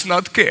does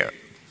not care.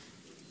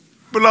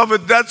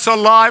 Beloved, that's a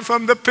lie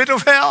from the pit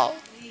of hell.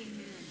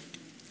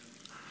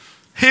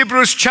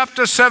 Hebrews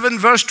chapter 7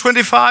 verse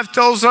 25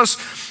 tells us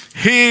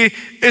he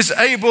is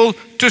able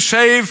to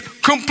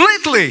save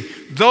completely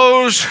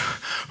those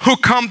who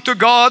come to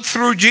God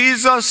through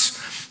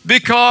Jesus,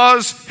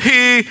 because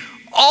he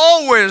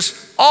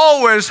always,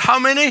 how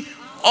many?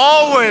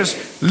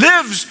 Always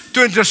lives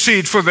to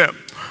intercede for them.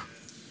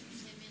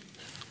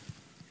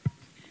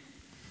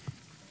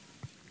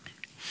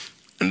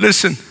 And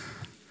listen,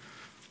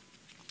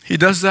 he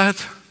does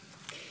that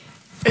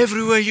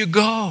everywhere you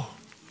go.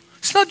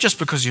 It's not just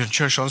because you're in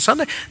church on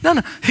Sunday.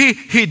 No.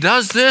 He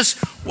does this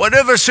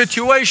whatever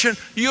situation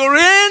you're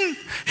in.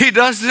 He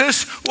does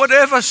this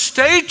whatever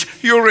state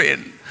you're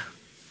in.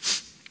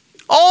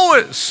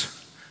 Always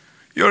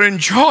you're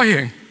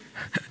enjoying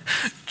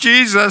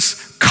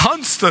Jesus'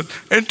 constant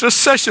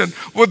intercession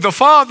with the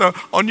Father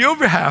on your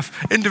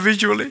behalf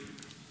individually.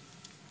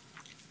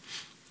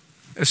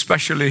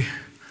 Especially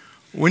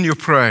when you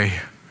pray,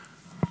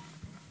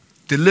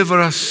 deliver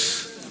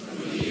us.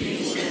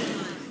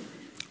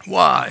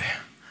 Why?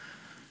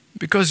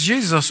 Because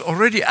Jesus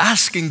already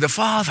asking the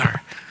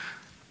Father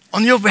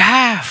on your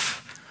behalf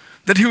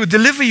that he would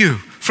deliver you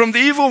from the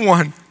evil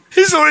one.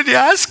 He's already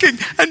asking,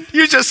 and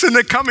you're just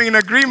coming in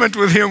agreement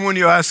with him when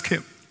you ask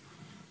him.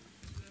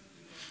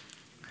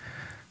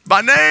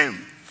 By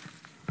name.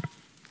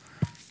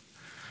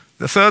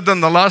 The third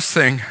and the last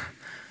thing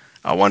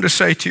I want to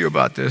say to you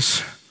about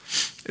this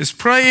is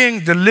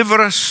praying,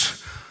 deliver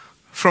us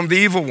from the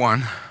evil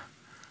one,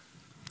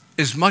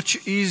 is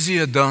much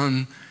easier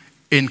done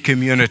in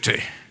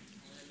community.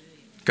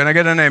 Can I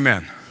get an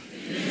amen?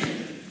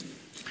 Amen.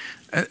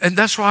 And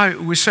that's why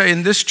we say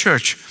in this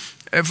church,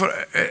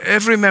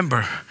 every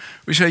member,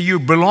 we say, you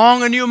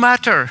belong and you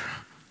matter.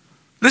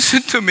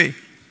 Listen to me.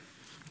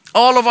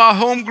 All of our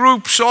home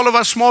groups, all of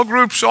our small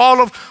groups,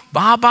 all of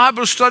our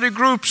Bible study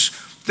groups,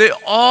 they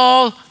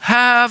all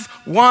have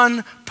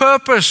one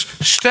purpose.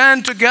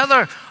 Stand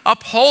together,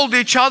 uphold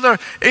each other,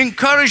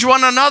 encourage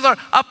one another,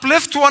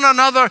 uplift one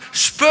another,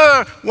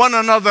 spur one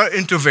another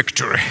into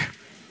victory.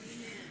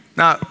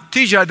 Now,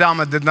 T.J.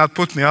 Dahmer did not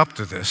put me up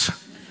to this.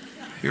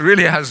 He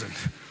really hasn't.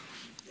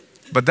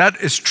 But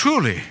that is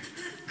truly,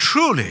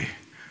 truly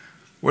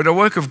where the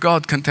work of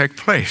God can take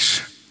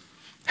place.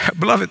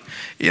 Beloved,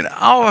 in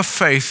our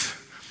faith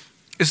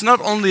is not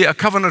only a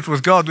covenant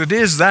with God, it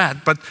is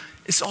that, but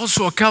it's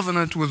also a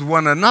covenant with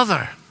one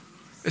another.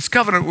 It's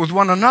covenant with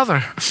one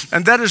another.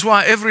 And that is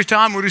why every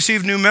time we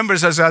receive new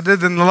members, as I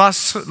did in the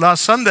last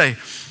Sunday,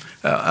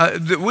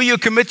 will you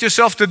commit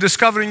yourself to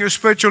discovering your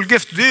spiritual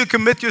gift? Do you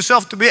commit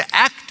yourself to be an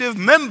active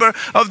member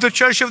of the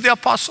Church of the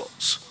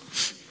Apostles?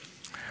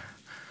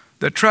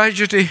 The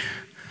tragedy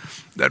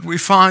that we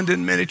find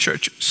in many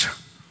churches,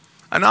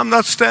 and I'm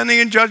not standing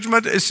in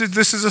judgment, this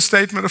is a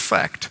statement of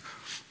fact.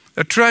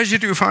 The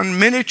tragedy we find in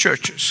many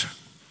churches,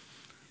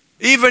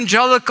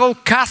 evangelical,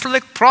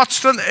 Catholic,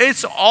 Protestant,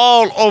 it's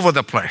all over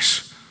the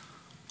place.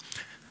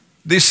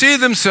 They see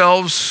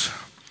themselves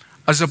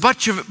as a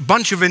bunch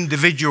of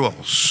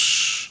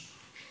individuals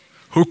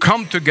who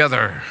come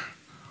together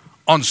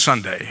on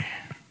Sunday.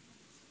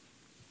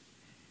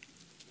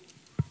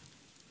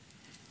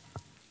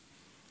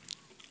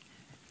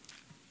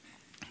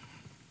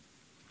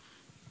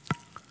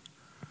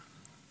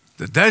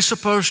 that they're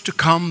supposed to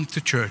come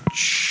to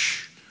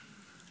church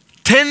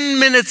 10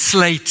 minutes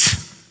late.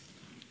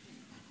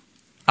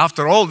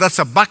 After all, that's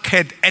a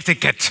buckhead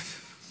etiquette.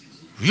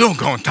 You don't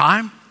go on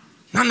time.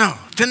 No,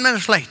 10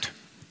 minutes late.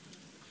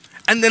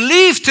 And then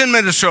leave 10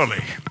 minutes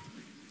early.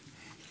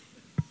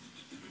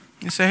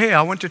 You say, hey,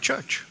 I went to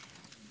church.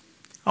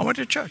 I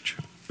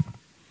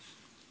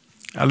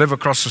live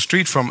across the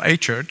street from a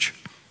church,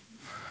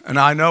 and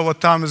I know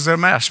what time is their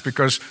mass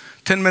because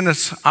 10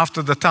 minutes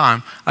after the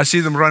time, I see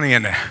them running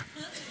in there.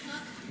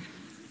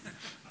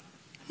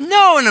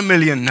 No in a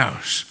million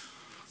no's.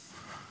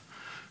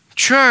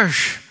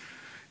 Church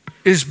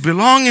is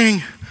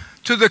belonging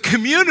to the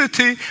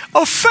community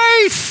of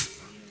faith.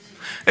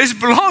 It's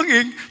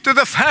belonging to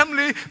the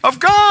family of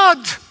God.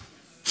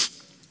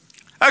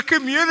 A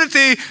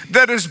community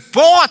that is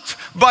bought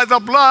by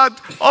the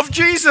blood of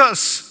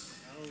Jesus.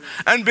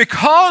 And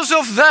because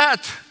of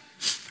that,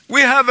 we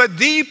have a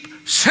deep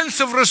sense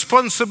of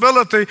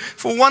responsibility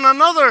for one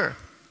another.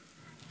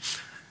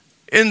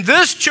 In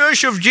this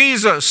church of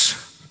Jesus,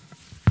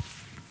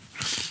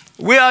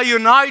 we are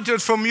united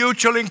for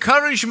mutual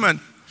encouragement,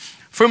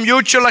 for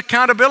mutual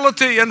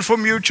accountability, and for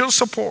mutual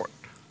support.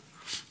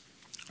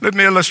 Let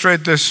me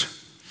illustrate this.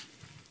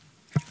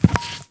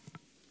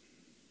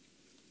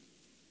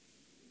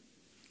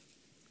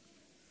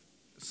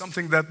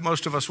 Something that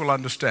most of us will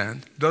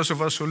understand. Those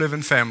of us who live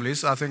in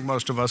families, I think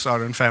most of us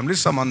are in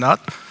families, some are not,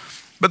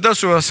 but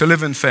those of us who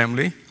live in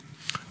family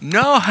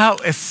know how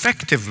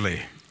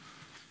effectively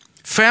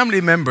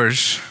family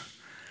members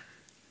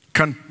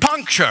can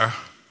puncture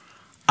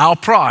our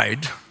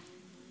pride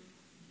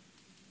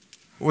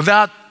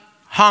without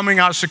harming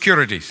our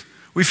securities.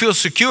 We feel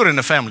secure in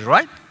the family,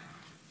 right?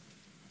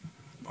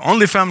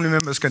 Only family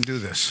members can do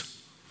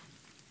this.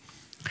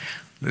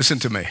 Listen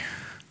to me.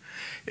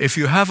 If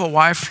you have a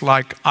wife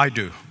like I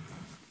do,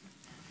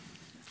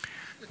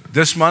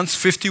 this month's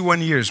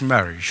 51 years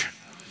marriage.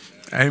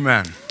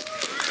 Amen.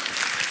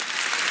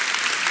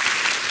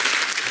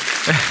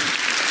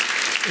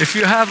 If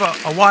you have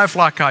a wife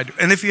like I do,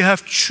 and if you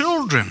have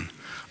children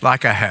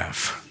like I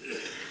have,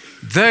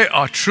 they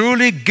are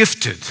truly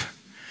gifted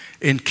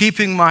in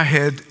keeping my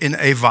head in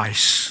a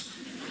vice.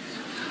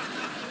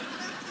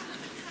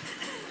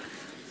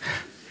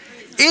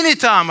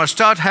 Anytime I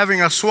start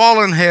having a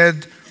swollen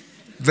head,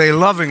 they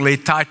lovingly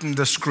tighten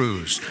the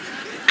screws.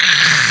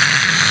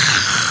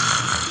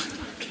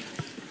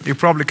 You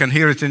probably can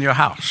hear it in your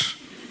house.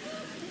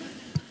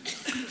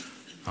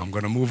 I'm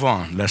going to move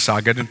on, lest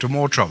I get into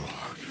more trouble.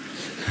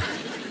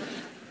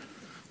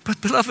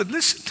 But beloved,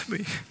 listen to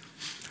me.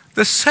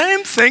 The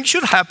same thing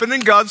should happen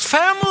in God's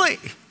family,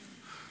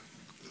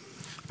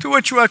 to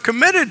which you are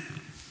committed.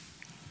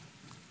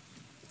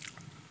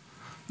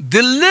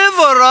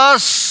 Deliver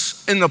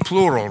us, in the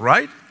plural,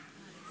 right?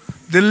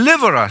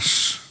 Deliver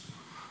us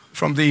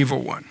from the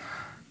evil one.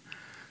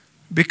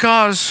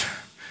 Because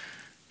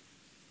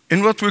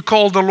in what we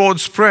call the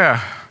Lord's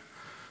Prayer,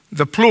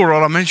 the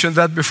plural, I mentioned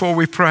that before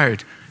we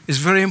prayed, is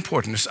very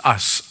important. It's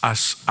us,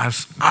 us,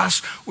 us,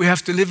 us. We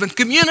have to live in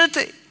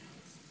community.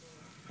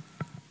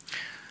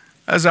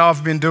 As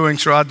I've been doing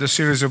throughout the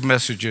series of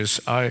messages,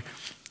 I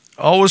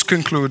always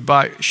conclude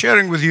by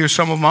sharing with you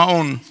some of my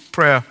own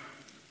prayer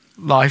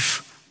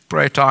life,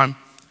 prayer time.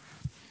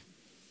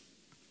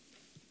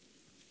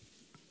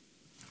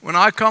 When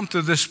I come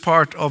to this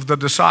part of the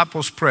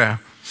disciples'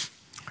 prayer,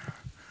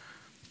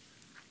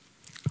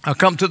 I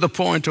come to the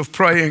point of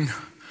praying,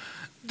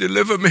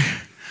 deliver me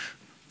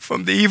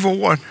from the evil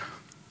one.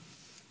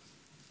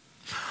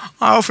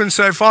 I often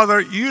say, Father,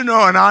 you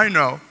know and I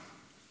know,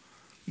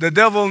 the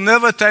devil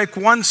never take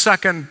 1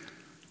 second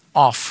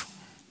off.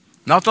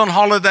 Not on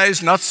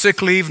holidays, not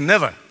sick leave,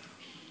 never.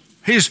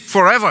 He's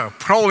forever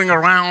prowling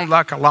around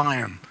like a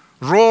lion,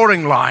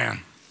 roaring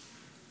lion.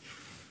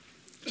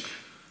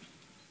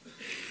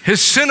 His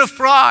sin of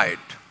pride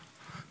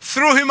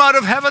threw him out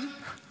of heaven.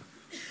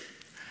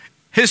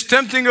 His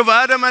tempting of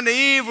Adam and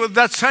Eve with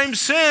that same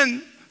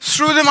sin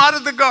threw them out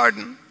of the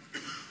garden.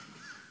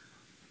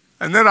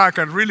 And then I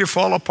can really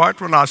fall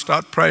apart when I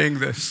start praying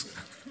this.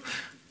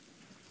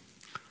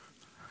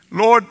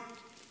 Lord,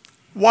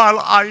 while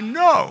I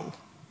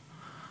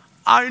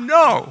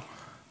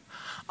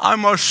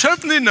most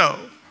certainly know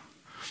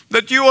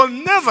that you will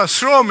never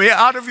throw me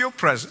out of your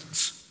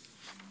presence.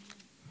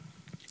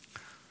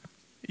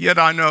 Yet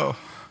I know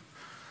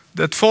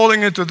that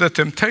falling into the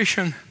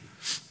temptation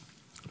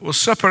will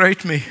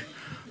separate me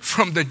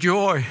from the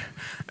joy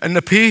and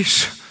the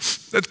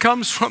peace that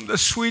comes from the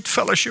sweet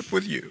fellowship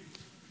with you.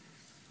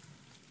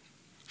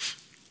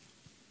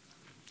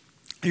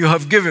 You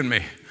have given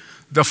me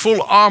the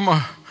full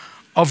armor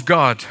of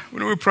God.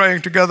 When we were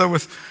praying together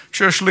with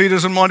church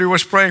leaders and Monty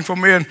was praying for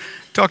me and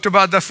talked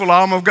about the full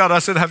armor of God, I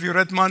said, have you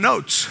read my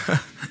notes?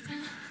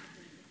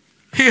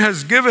 He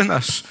has given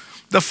us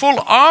the full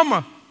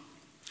armor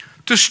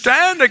to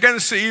stand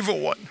against the evil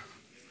one.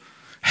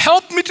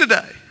 Help me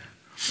today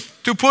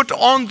to put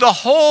on the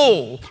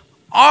whole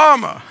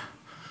armor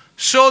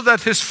so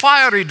that his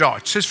fiery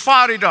darts,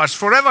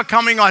 forever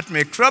coming at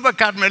me,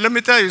 let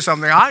me tell you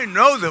something, I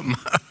know them.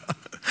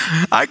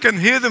 I can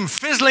hear them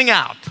fizzling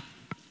out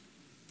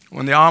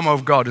when the armor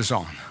of God is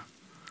on.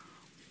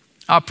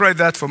 I pray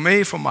that for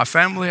me, for my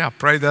family. I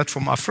pray that for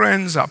my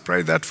friends. I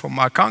pray that for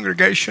my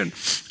congregation.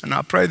 And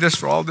I pray this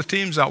for all the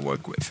teams I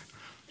work with.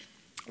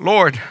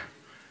 Lord,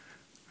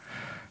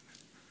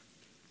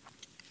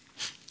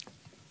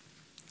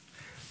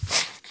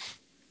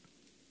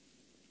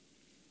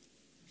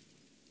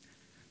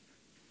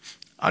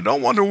 I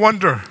don't want to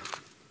wander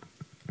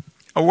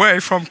away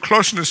from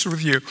closeness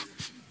with you.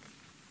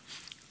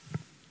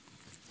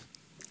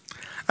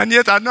 And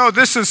yet I know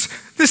this is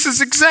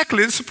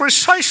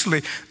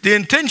precisely the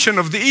intention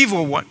of the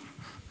evil one.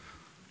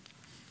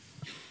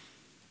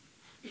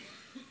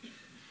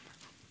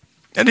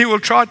 And he will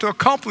try to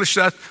accomplish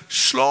that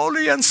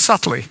slowly and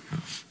subtly.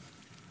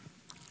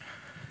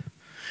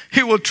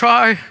 He will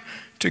try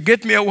to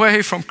get me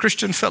away from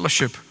Christian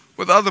fellowship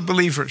with other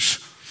believers.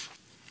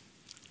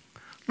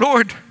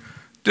 Lord,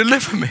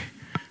 deliver me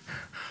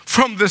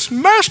from this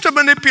master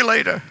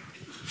manipulator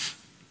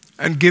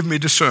and give me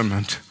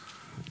discernment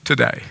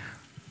today.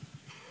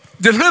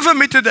 Deliver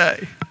me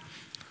today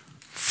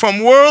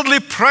from worldly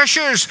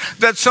pressures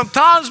that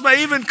sometimes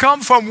may even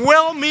come from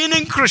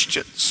well-meaning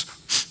Christians.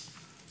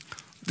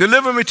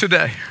 Deliver me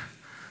today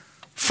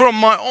from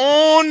my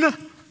own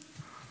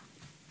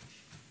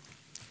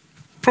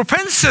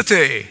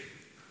propensity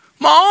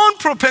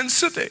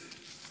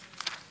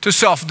to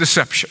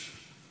self-deception.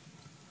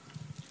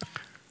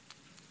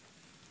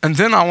 And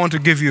then I want to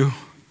give you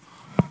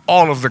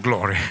all of the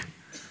glory,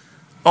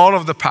 all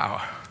of the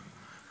power,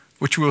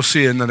 which we'll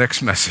see in the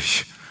next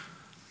message.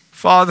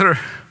 Father,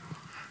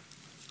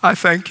 I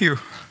thank you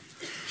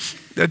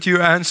that you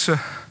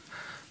answer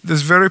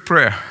this very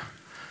prayer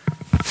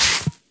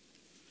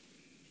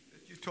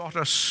that you taught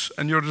us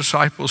and your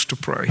disciples to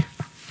pray.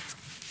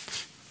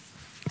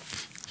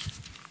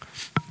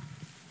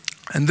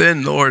 And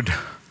then, Lord,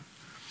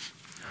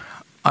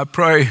 I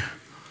pray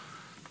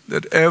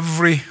that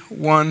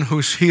everyone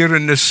who's here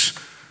in this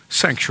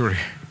sanctuary,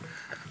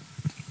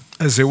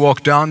 as they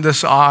walk down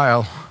this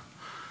aisle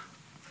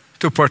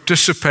to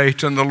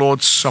participate in the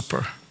Lord's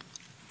Supper,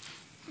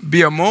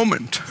 be a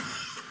moment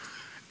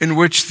in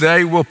which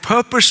they will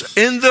purpose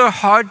in their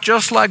heart,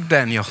 just like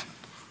Daniel,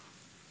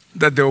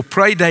 that they will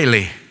pray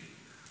daily,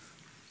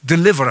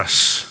 deliver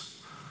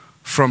us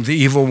from the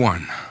evil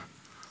one.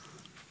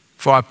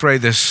 For I pray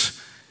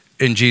this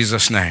in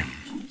Jesus' name.